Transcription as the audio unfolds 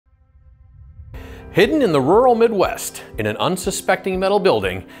Hidden in the rural Midwest, in an unsuspecting metal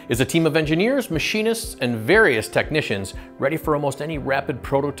building, is a team of engineers, machinists, and various technicians ready for almost any rapid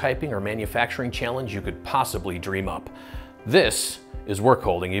prototyping or manufacturing challenge you could possibly dream up. This is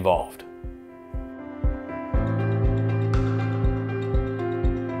Workholding Evolved.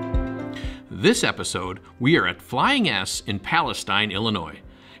 This episode, we are at Flying S in Palestine, Illinois.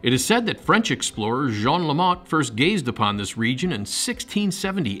 It is said that French explorer Jean Lamotte first gazed upon this region in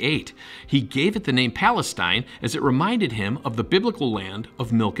 1678. He gave it the name Palestine as it reminded him of the biblical land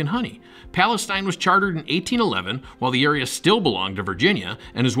of milk and honey. Palestine was chartered in 1811 while the area still belonged to Virginia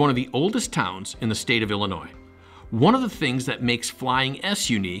and is one of the oldest towns in the state of Illinois. One of the things that makes Flying S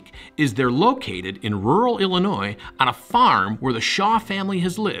unique is they're located in rural Illinois on a farm where the Shaw family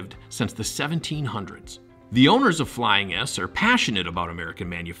has lived since the 1700s. The owners of Flying S are passionate about American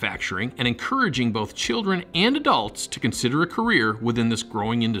manufacturing and encouraging both children and adults to consider a career within this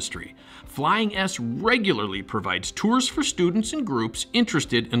growing industry. Flying S regularly provides tours for students and groups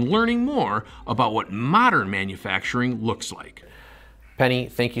interested in learning more about what modern manufacturing looks like. Penny,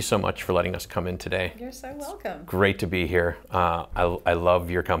 thank you so much for letting us come in today. You're so welcome. Great to be here. I love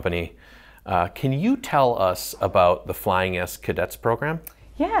your company. Can you tell us about the Flying S Cadets program?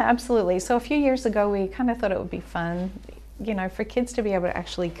 Yeah, absolutely. So a few years ago, we kind of thought it would be fun, you know, for kids to be able to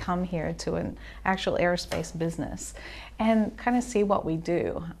actually come here to an actual aerospace business and kind of see what we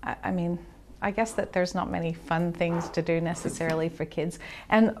do. I mean, I guess that there's not many fun things to do necessarily for kids.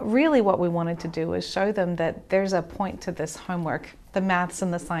 And really what we wanted to do is show them that there's a point to this homework, the maths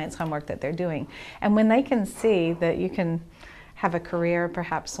and the science homework that they're doing. And when they can see that you can have a career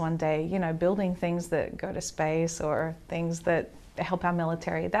perhaps one day, you know, building things that go to space or things that help our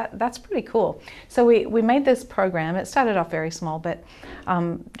military, that's pretty cool. So we made this program. It started off very small, but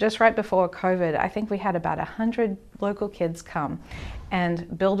just right before COVID, I think we had about 100 local kids come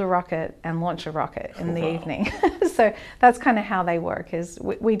and build a rocket and launch a rocket in the evening. So that's kind of how they work, is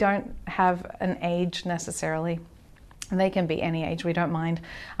we don't have an age necessarily. They can be any age, we don't mind.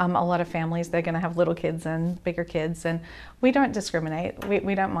 A lot of families, they're going to have little kids and bigger kids, and we don't discriminate.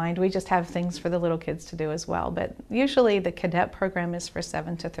 We don't mind. We just have things for the little kids to do as well. But usually the cadet program is for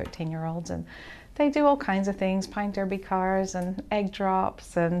 7 to 13-year-olds, and they do all kinds of things, pine derby cars and egg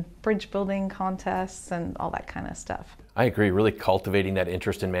drops and bridge building contests and all that kind of stuff. I agree, really cultivating that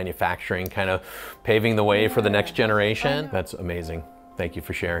interest in manufacturing, kind of paving the way for the next generation. That's amazing. Thank you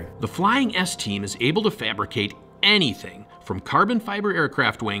for sharing. The Flying S team is able to fabricate anything from carbon fiber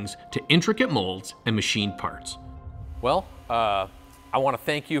aircraft wings to intricate molds and machined parts. Well, I want to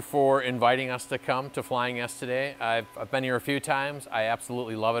thank you for inviting us to come to Flying S today. I've been here a few times. I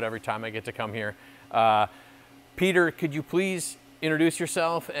absolutely love it every time I get to come here. Peter, could you please introduce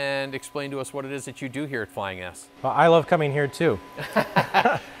yourself and explain to us what it is that you do here at Flying S? Well, I love coming here too. Good,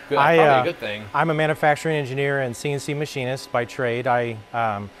 probably a good thing. I'm a manufacturing engineer and CNC machinist by trade.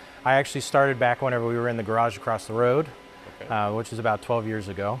 I actually started back whenever we were in the garage across the road, which was about 12 years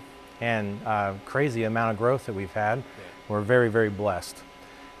ago, and crazy amount of growth that we've had. Yeah. We're very, very blessed.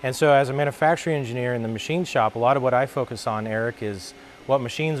 And so as a manufacturing engineer in the machine shop, a lot of what I focus on, Eric, is what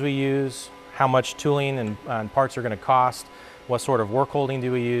machines we use, how much tooling and parts are going to cost, what sort of work holding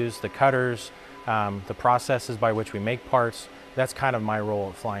do we use, the cutters, the processes by which we make parts. That's kind of my role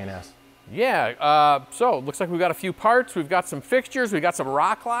at Flying S. Yeah, so it looks like we've got a few parts, we've got some fixtures, we've got some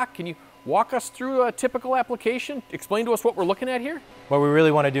rock lock. Can you walk us through a typical application? Explain to us what we're looking at here. What we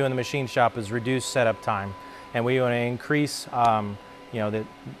really want to do in the machine shop is reduce setup time, and we want to increase our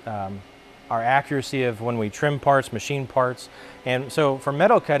accuracy of when we trim parts, machine parts. And so for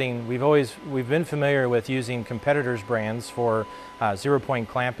metal cutting, we've been familiar with using competitors' brands for 0-point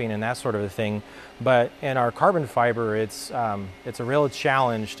clamping and that sort of a thing. But in our carbon fiber, it's a real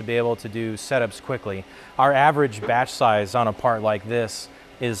challenge to be able to do setups quickly. Our average batch size on a part like this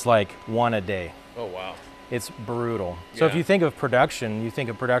is like 1 a day. Oh, wow. It's brutal. Yeah. So if you think of production, you think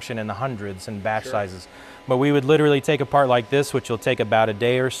of production in the hundreds and batch sizes. But we would literally take a part like this, which will take about a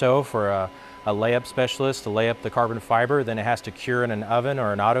day or so for a layup specialist to lay up the carbon fiber. Then it has to cure in an oven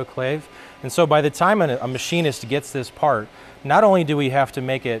or an autoclave. And so by the time a machinist gets this part, not only do we have to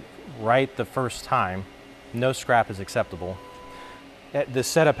make it right the first time, no scrap is acceptable, the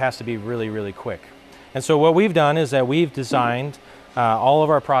setup has to be really, really quick. And so what we've done is that we've designed all of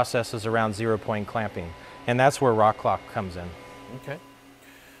our processes around 0-point clamping. And that's where rock lock comes in. Okay.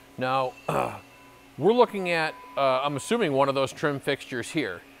 Now, we're looking at, I'm assuming, one of those trim fixtures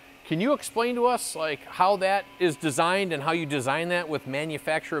here. Can you explain to us like how that is designed and how you design that with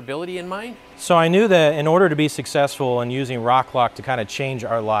manufacturability in mind? So I knew that in order to be successful in using rock lock to kind of change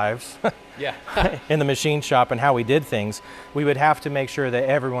our lives, Yeah. in the machine shop and how we did things, we would have to make sure that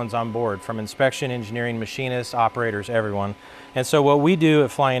everyone's on board, from inspection, engineering, machinists, operators, everyone. And so what we do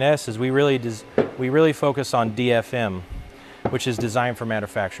at Flying S is we really focus on DFM, which is design for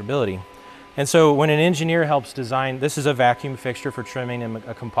manufacturability. And so when an engineer helps design, this is a vacuum fixture for trimming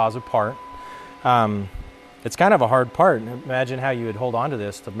a composite part. It's kind of a hard part. Imagine how you would hold on to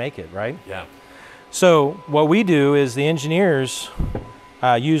this to make it, right? Yeah. So what we do is the engineers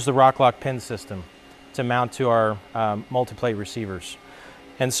use the rock-lock pin system to mount to our multi-plate receivers.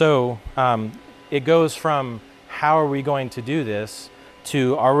 And so it goes from how are we going to do this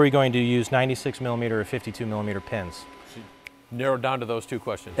to are we going to use 96 millimeter or 52 millimeter pins? Narrowed down to those two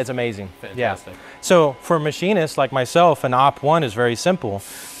questions. It's amazing. Fantastic. Yeah. So for machinists like myself, an op1 is very simple.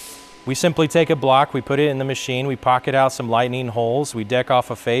 We simply take a block, we put it in the machine, we pocket out some lightning holes, we deck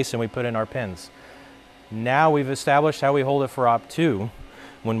off a face, and we put in our pins. Now we've established how we hold it for op2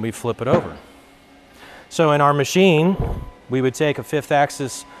 when we flip it over. So in our machine, we would take a 5th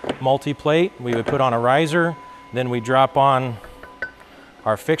axis multi-plate, we would put on a riser, then we drop on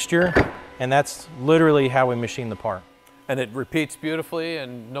our fixture, and that's literally how we machine the part. And it repeats beautifully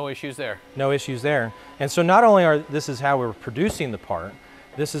and no issues there. No issues there. And so not only this is how we're producing the part,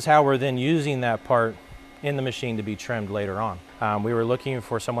 this is how we're then using that part in the machine to be trimmed later on. We were looking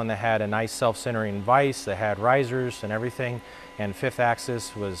for someone that had a nice self-centering vise, that had risers and everything, and 5th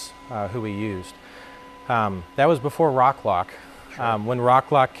axis was who we used. That was before rock-lock. Sure. When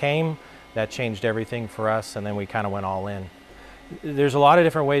rock-lock came, that changed everything for us, and then we kind of went all in. There's a lot of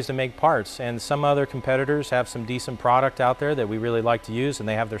different ways to make parts, and some other competitors have some decent product out there that we really like to use, and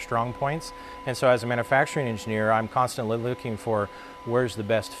they have their strong points. And so as a manufacturing engineer, I'm constantly looking for where's the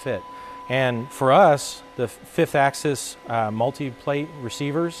best fit. And for us, the 5th axis multi-plate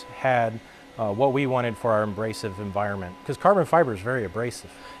receivers had what we wanted for our abrasive environment, because carbon fiber is very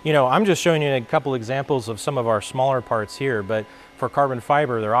abrasive. You know, I'm just showing you a couple examples of some of our smaller parts here, but for carbon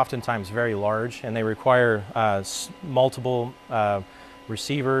fiber, they're oftentimes very large, and they require multiple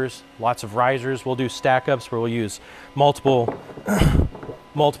receivers, lots of risers. We'll do stack-ups where we'll use multiple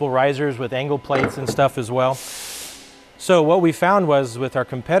risers with angle plates and stuff as well. So what we found was with our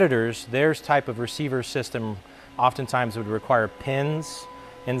competitors, their type of receiver system oftentimes would require pins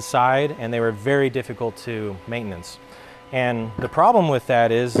inside, and they were very difficult to maintenance. And the problem with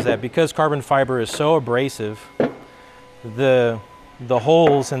that is that because carbon fiber is so abrasive, the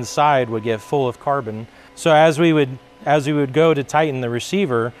holes inside would get full of carbon. So as we would go to tighten the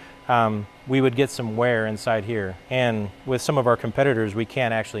receiver, we would get some wear inside here. And with some of our competitors, we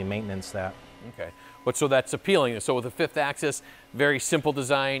can't actually maintenance that. Okay. But so that's appealing. So with the 5th axis, very simple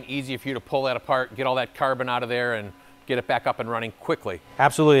design, easy for you to pull that apart, get all that carbon out of there, and get it back up and running quickly.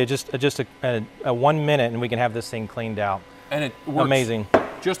 Absolutely, just a 1 minute, and we can have this thing cleaned out. And it works amazing.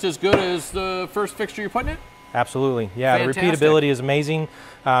 Just as good as the first fixture you're putting in? Absolutely, yeah. Fantastic. The repeatability is amazing.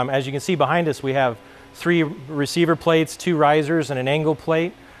 As you can see behind us, we have 3 receiver plates, 2 risers, and an angle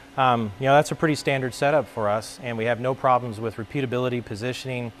plate. You know, that's a pretty standard setup for us, and we have no problems with repeatability,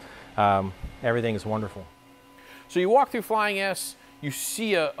 positioning. Everything is wonderful. So you walk through Flying S, you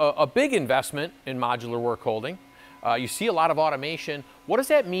see a big investment in modular work holding. You see a lot of automation. What does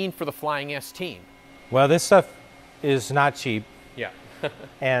that mean for the Flying S team? Well, this stuff is not cheap. Yeah.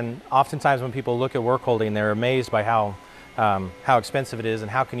 And oftentimes when people look at work holding, they're amazed by how expensive it is and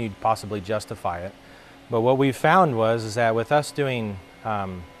how can you possibly justify it. But what we found is that with us doing,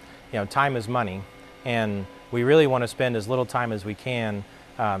 you know, time is money, and we really want to spend as little time as we can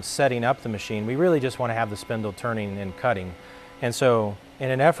setting up the machine. We really just want to have the spindle turning and cutting. And so in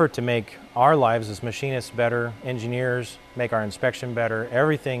an effort to make our lives as machinists better, engineers, make our inspection better,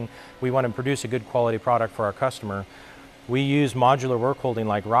 everything, we want to produce a good quality product for our customer. We use modular work holding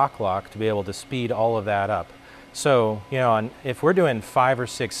like rock-lock to be able to speed all of that up. So, you know, if we're doing 5 or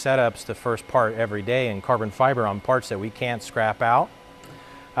 6 setups to first part every day in carbon fiber on parts that we can't scrap out,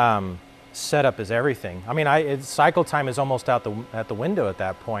 setup is everything. I mean, cycle time is almost out the window at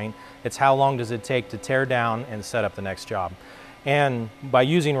that point. It's how long does it take to tear down and set up the next job. And by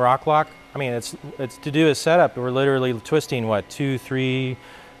using rock-lock, I mean, it's to do a setup, we're literally twisting, what, 2, 3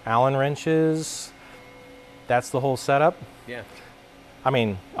 Allen wrenches? That's the whole setup? Yeah. I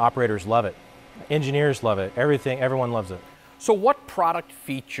mean, operators love it. Engineers love it. Everyone loves it. So what product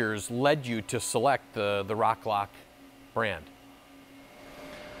features led you to select the rock-lock brand?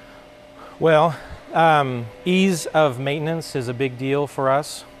 Well, ease of maintenance is a big deal for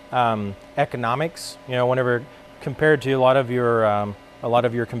us. Economics, you know, whenever compared to a lot of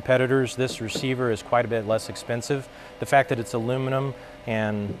your competitors, this receiver is quite a bit less expensive. The fact that it's aluminum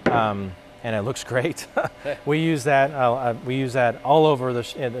and and it looks great. We use that all over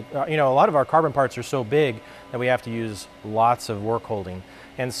the, you know, a lot of our carbon parts are so big that we have to use lots of work holding.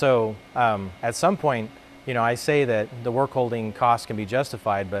 And so at some point, you know, I say that the work holding cost can be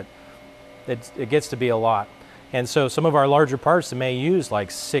justified, but it gets to be a lot. And so some of our larger parts may use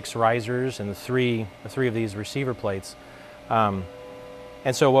like 6 risers and three of these receiver plates.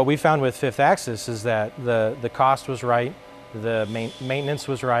 And so what we found with Fifth Axis is that the cost was right, the maintenance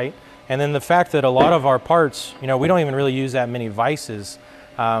was right, and then the fact that a lot of our parts, you know, we don't even really use that many vices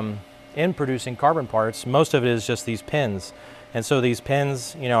in producing carbon parts. Most of it is just these pins. And so these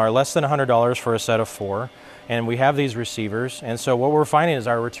pins, you know, are less than $100 for a set of 4, and we have these receivers. And so what we're finding is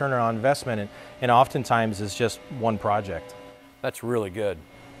our return on investment, and oftentimes is just one project. That's really good.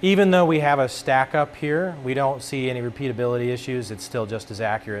 Even though we have a stack up here, we don't see any repeatability issues. It's still just as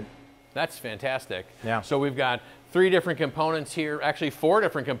accurate. That's fantastic. Yeah. So we've got 3 different components here, actually 4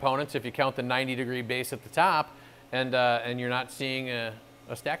 different components if you count the 90-degree base at the top, and you're not seeing a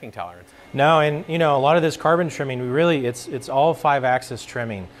stacking tolerance. No, and you know, a lot of this carbon trimming, it's all 5-axis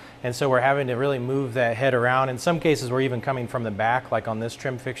trimming, and so we're having to really move that head around. In some cases, we're even coming from the back, like on this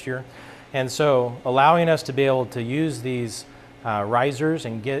trim fixture, and so allowing us to be able to use these risers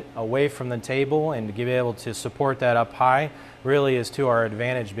and get away from the table and to be able to support that up high really is to our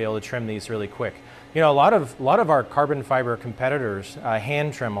advantage to be able to trim these really quick. You know, a lot of our carbon fiber competitors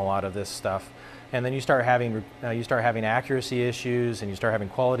hand trim a lot of this stuff. And then you start having accuracy issues, and you start having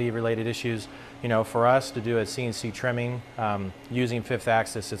quality related issues. You know, for us to do a CNC trimming using Fifth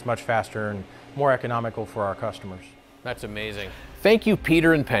Axis, it's much faster and more economical for our customers. That's amazing. Thank you,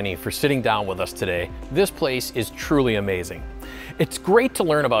 Peter and Penny, for sitting down with us today. This place is truly amazing. It's great to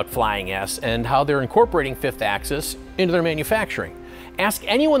learn about Flying S and how they're incorporating Fifth Axis into their manufacturing. Ask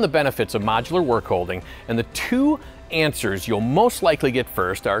anyone the benefits of modular work holding, and the 2 answers you'll most likely get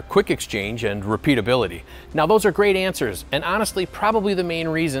first are quick exchange and repeatability. Now, those are great answers, and honestly probably the main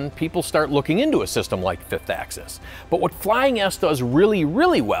reason people start looking into a system like Fifth Axis. But what Flying S does really,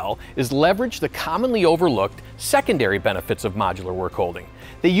 really well is leverage the commonly overlooked secondary benefits of modular work holding.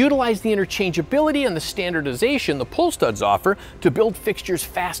 They utilize the interchangeability and the standardization the pull studs offer to build fixtures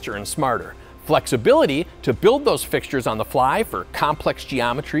faster and smarter. Flexibility to build those fixtures on the fly for complex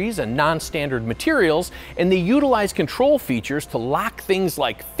geometries and non-standard materials, and they utilize control features to lock things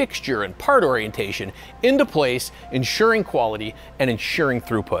like fixture and part orientation into place, ensuring quality and ensuring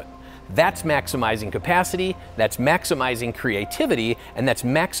throughput. That's maximizing capacity, that's maximizing creativity, and that's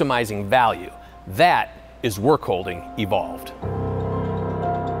maximizing value. That is work holding evolved.